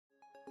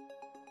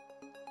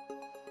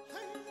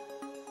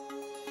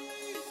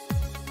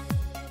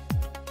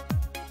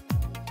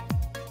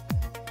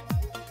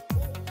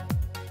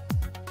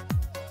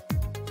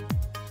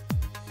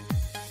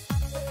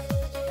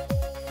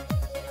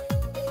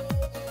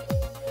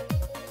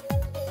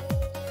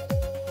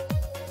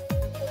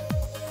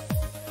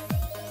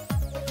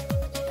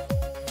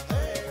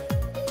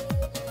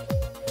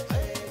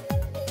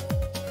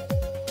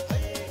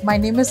My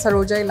name is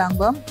Saroja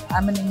Ilangba.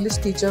 I'm an English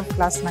teacher of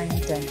class 9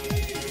 and 10.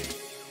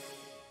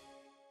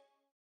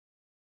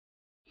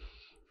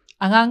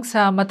 Angang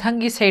sa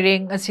mathangi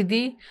sereng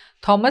asidi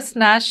Thomas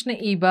Nash na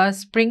iba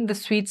Spring the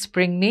Sweet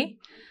Spring ni.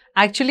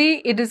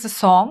 Actually, it is a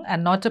song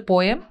and not a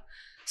poem.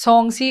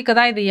 Song si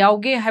kadai the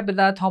yauge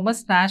habida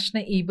Thomas Nash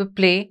na iba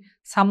play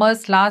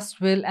Summer's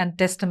Last Will and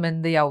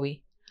Testament the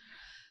yawi.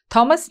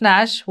 Thomas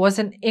Nash was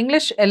an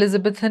English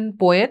Elizabethan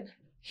poet.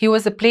 He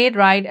was a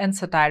playwright and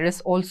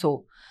satirist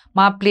also.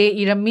 Ma play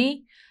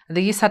irami,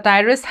 the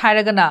satirist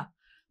haragana,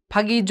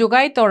 pagi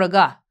jogai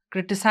toraga,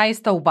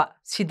 criticize tauba,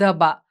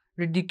 sidaba,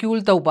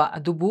 ridicule tauba,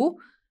 adubu,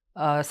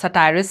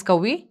 satirist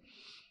kawi.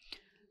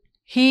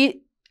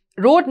 He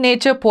wrote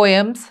nature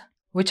poems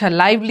which are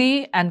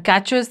lively and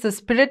catches the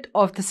spirit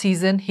of the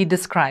season he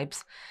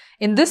describes.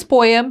 In this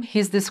poem, he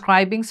is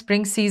describing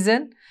spring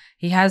season.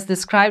 He has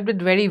described it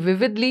very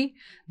vividly,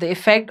 the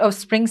effect of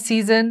spring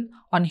season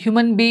on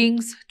human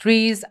beings,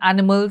 trees,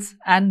 animals,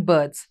 and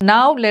birds.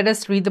 Now let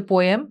us read the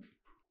poem.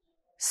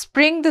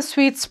 Spring the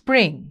sweet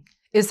spring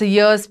is the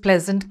year's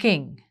pleasant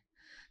king.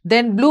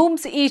 Then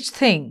blooms each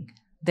thing,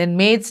 then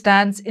maids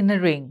dance in a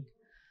ring.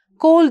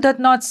 Cold doth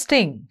not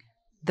sting,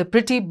 the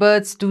pretty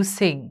birds do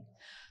sing.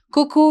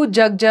 Cuckoo,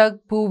 jug jug,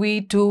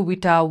 pooey, too,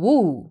 wita,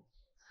 woo.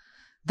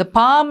 The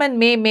palm and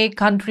may make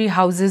country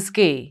houses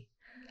gay.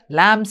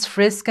 Lambs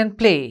frisk and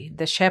play,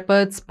 the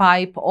shepherds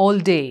pipe all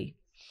day.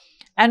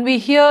 And we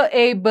hear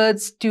a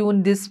bird's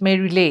tune this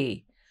merry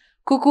lay.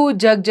 Cuckoo,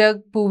 jug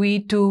jug,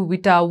 pooey, too,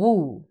 wita,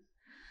 woo.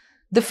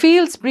 The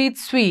fields breathe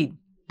sweet,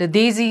 the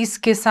daisies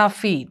kiss our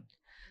feet.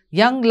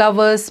 Young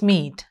lovers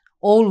meet,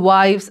 old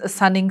wives a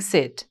sunning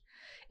sit.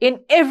 In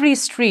every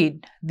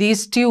street,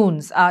 these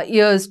tunes our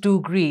ears do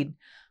greet.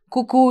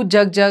 Cuckoo,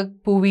 jug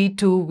jug, pooey,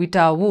 too,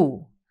 wita,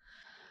 woo.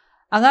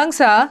 Angang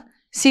sa,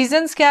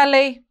 seasons kya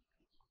lay?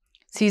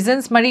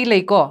 Seasons mari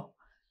lay ko.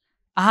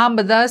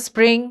 Ahambada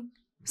spring,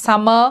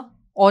 summer,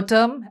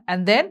 autumn,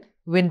 and then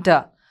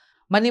winter.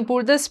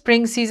 Manipur the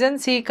spring season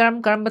si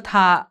karam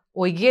batha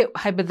oige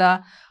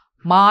haibada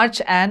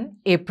March and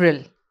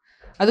April.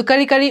 Adu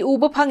kari kari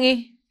uba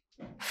phangi.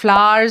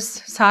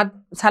 Flowers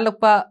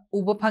salakpa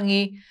uba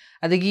phangi.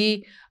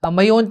 Adagi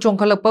mayon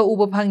chongkalakpa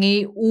uba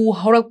phangi. U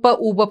horakpa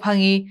uba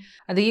phangi.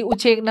 Adagi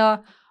uchek na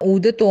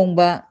uda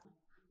tongba.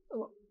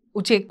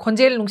 Uchek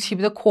konjel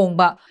nungsibida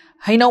khongba.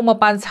 Hainaw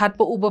mapan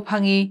satpa uba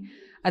phangi.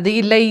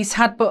 Adagi lay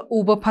satpa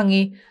uba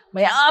phangi.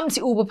 Mayam si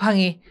uba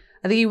phangi.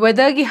 Adagi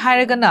weather gi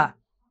hairagana.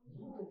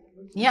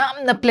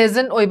 Yam na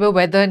pleasant oiba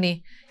weather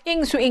ni.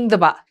 Ing su ing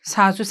daba,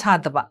 sa su sa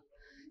daba.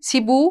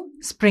 Sibu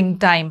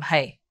springtime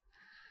hai.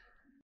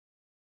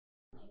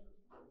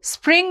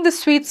 Spring the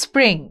sweet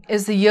spring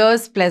is the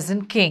year's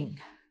pleasant king.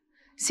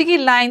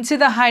 Sigi line si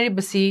da hari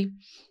basi.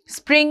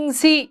 Spring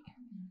si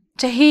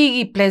chahi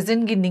gi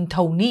pleasant gi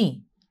ningthau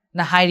ni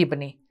na hari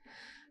bani.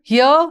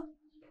 Here,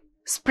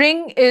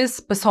 spring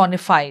is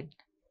personified.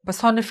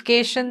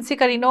 Personification si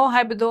karino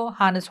haibido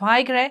hanas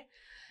haigre.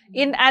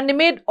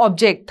 Inanimate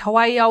object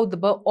thawai yaw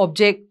daba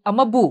object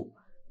amabu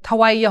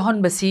thawai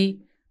yahon basi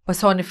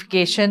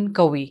personification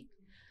kawi.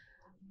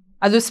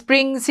 Adu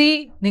spring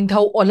si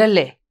ningthau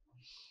olale.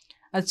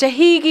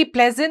 Chahi gi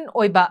pleasant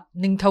oiba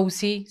ningthau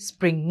si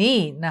spring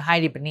ni na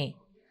hairibani.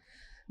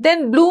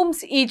 Then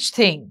blooms each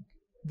thing.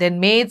 Then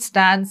maids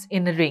dance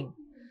in a ring.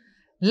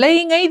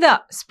 Lay ngaida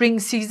spring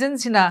season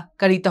sina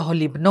karita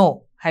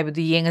holibno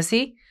haibidu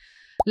yengasi.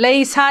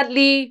 Lay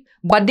sadly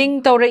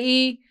budding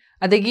taurai.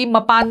 Adagi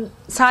mapan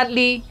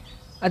sadly,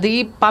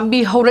 adagi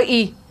pambi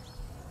haurai.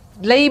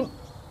 Lay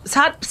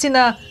sad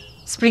sina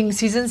spring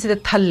season sida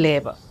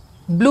thalleba.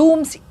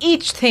 Blooms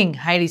each thing,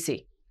 hairi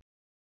se.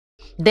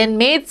 Then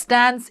maids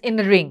dance in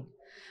a ring.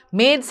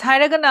 Maids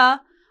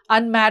hairagana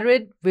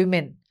unmarried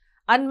women.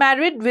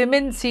 Unmarried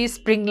women si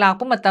spring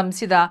lakpa matam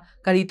sida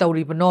kari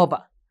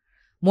tauribanoba.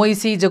 Moi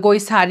si jagoi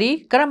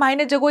sari,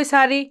 karamaina jagoi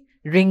sari,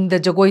 ring the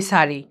jagoi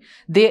sari.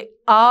 They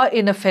are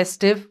in a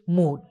festive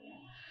mood.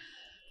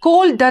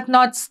 Cold doth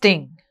not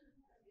sting.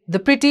 The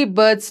pretty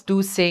birds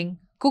do sing.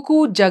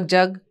 Cuckoo, jug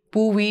jug,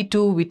 pooey,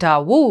 too,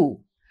 wita,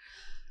 woo.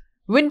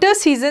 Winter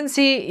season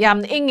si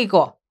yam ingi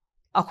ko.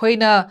 Akoy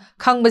na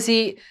khang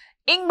basi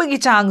ing bagi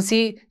chang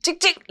si chik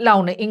chik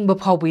lau na ing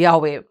bapaw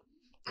buyawe.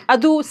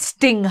 Adu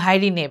sting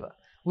hairi neba.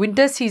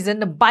 Winter season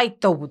na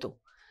bite tau budo.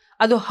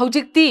 Adu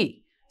haujik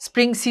di.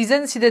 Spring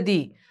season si da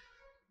di.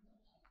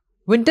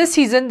 Winter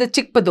season da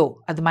chik pado.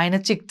 Adu may na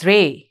chik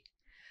dre.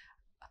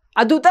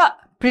 Adu da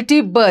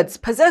pretty birds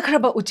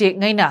phazakhraba uchek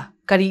ngaina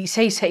kari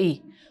sai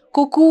sai.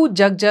 Cuckoo,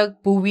 jug jug,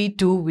 pooey,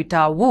 too,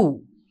 wita,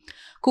 woo.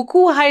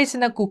 Cuckoo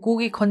haisina cuckoo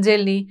gi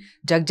khonjel ni,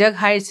 jug jug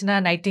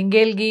haisina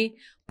nightingale gi,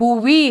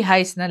 pooey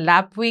haisina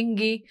lapwing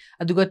gi,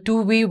 aduga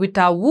tooey,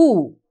 wita,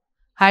 woo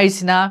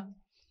haisina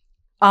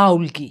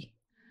owl gi.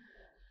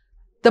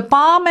 The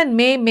palm and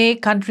may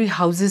make country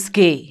houses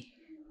gay.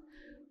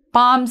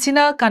 Palm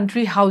sina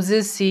country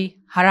houses si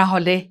hara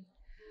hole.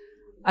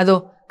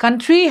 Ado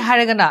country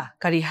haragana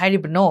kari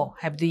haribno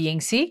habdi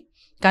yengsi.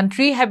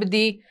 Country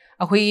habdi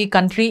ahui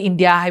country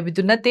India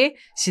habidu nate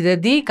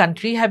sidadi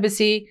country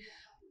habisi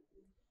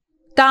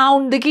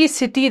Town dagi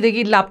city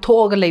dagi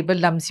lapthoga label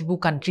lamsibu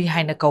country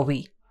haina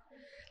kawi.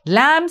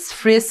 Lambs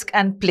frisk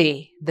and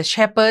play, the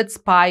shepherds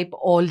pipe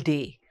all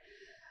day.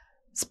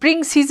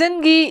 Spring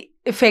season gi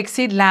effect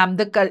si lamb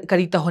the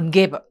karita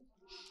hongeba.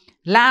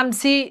 Lamb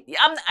si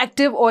yam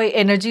active oi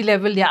energy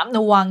level yam na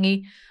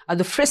wangi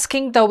adu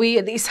frisking tawi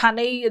adi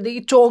sanai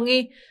adi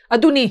chongi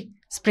aduni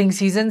spring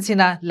season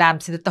sina lamb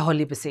si the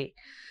holi base.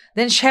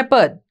 Then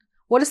shepherd,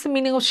 what is the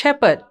meaning of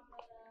shepherd?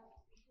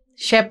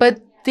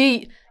 Shepherd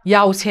ti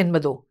yaw sen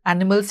bado,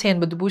 animal sen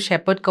bado bu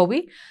shepherd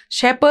kawi.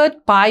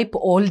 Shepherd pipe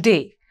all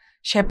day.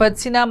 Shepherd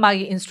sina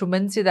magi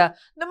instrument sida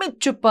namit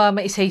chupa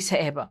ma isay sa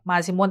eba.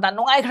 Masi monta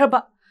nungay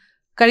kraba.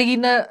 Karigi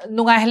na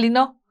nungay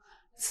halino.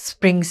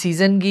 Spring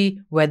season gi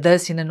weather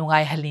sina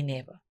nungay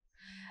halineba.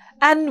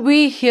 And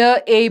we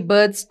hear a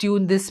birds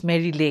tune this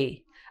merry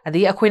lay.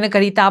 Adi akoy na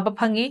kari taba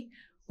pangi.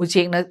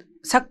 Uchek na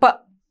sakpa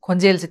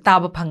konjel se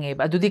taba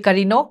pangeba. Adudi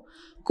karino.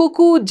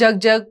 Kuku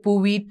jagjag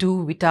puwi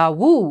tu wita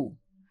woo.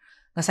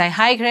 Ngasay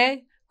hai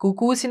kre.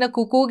 Kuku sina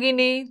kuku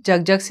gini.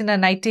 Jagjag sina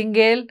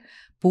nightingale.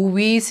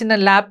 Puwi sina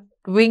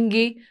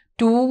lapwingi.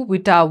 Tu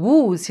wita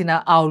woo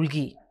sina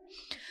owlgi.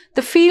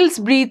 The fields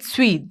breathe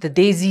sweet. The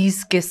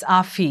daisies kiss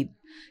our feet.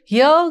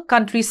 Here,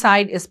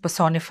 countryside is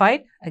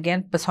personified.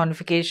 Again,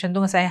 personification.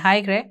 Dung say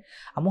hi kre.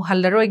 Amu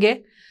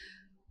halaroige.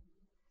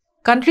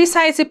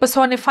 Countryside is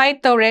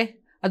personified tawre.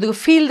 Adu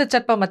feel the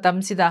chatpa matam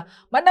sida.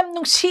 Manam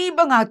nung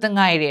shiba ngakta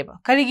ngay reba.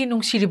 Karigi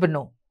nung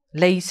shiribano.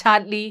 Lay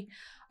sadly.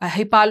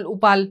 Hipal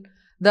upal.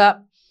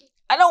 The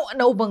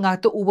ano uba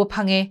ngakta uba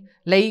pange.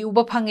 Lay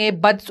uba pange.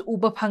 Buds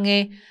uba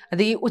pange.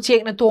 Adi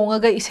uchek na tonga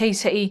ga isay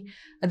say.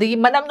 Adi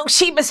manam nung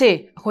shiba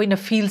se. Ako'y na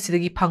feel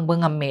sida gi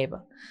pangbang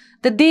ameba.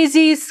 The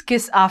daisies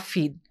kiss our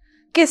feet.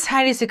 Kiss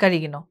hari se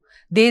karigino.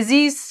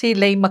 Daisies si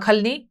lay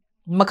makal ni.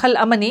 Makal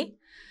amani.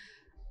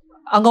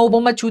 Angaw ba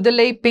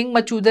machudalay, pink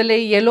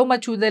machudalay, yellow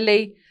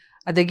machudalay.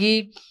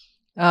 Adagi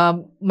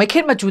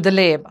makit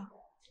machudalay ba.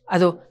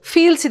 Ado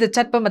feel si the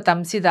chat pa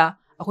matam sida.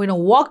 Ako'y na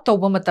walk tau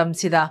ba matam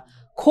sida.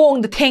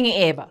 Kong the tengi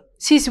eba.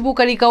 Sisibu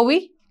kari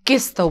kawi.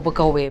 Kiss tau ba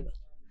kawi ba.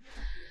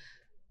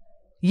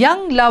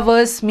 Young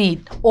lovers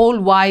meet.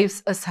 Old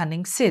wives a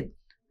sunning sit.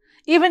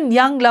 Even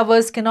young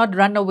lovers cannot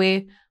run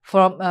away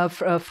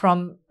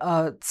from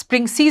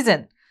spring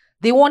season.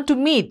 They want to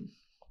meet.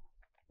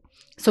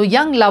 So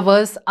young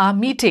lovers are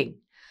meeting.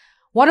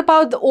 What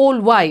about the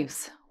old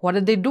wives? What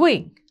are they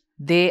doing?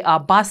 They are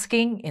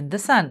basking in the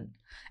sun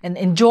and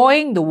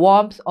enjoying the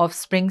warmth of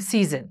spring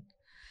season.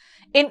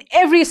 In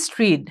every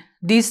street,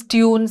 these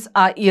tunes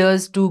our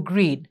ears do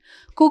greet.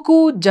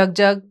 Cuckoo,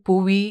 jagjag,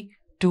 puwi,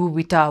 tu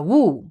wita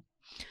woo.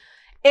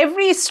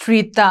 Every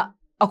street ta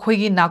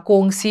akoigi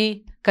nakong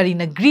si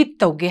karina greet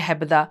tawge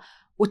habada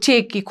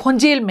uchek ki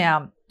khonjel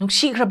myam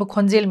nungsigraba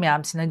khonjel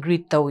myam sina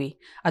greet tawi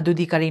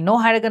adudi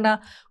karino haragana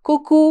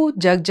kuku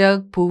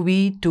jagjag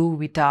puwi tu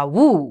wita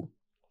woo.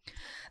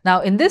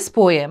 Now in this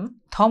poem,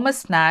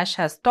 Thomas Nash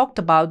has talked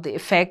about the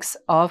effects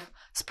of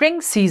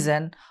spring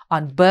season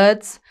on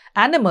birds,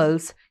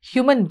 animals,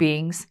 human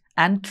beings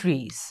and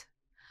trees.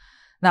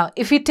 Now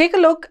if we take a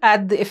look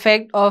at the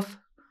effect of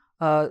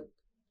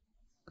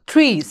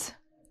trees,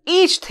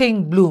 each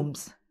thing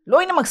blooms.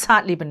 Loina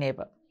magsatli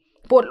baneba.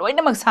 Loina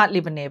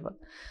magsatli baneba.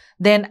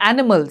 Then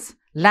animals,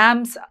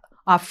 lambs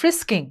are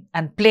frisking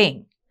and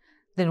playing.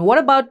 Then what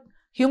about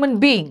human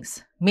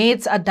beings?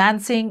 Maids are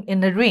dancing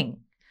in a ring.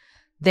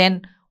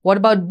 Then what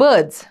about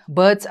birds?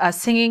 Birds are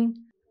singing,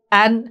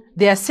 and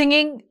they are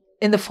singing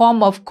in the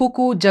form of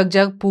cuckoo,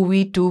 jagjag,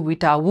 puwi, tu,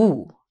 wita,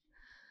 woo.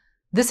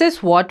 This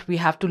is what we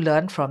have to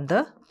learn from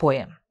the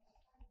poem.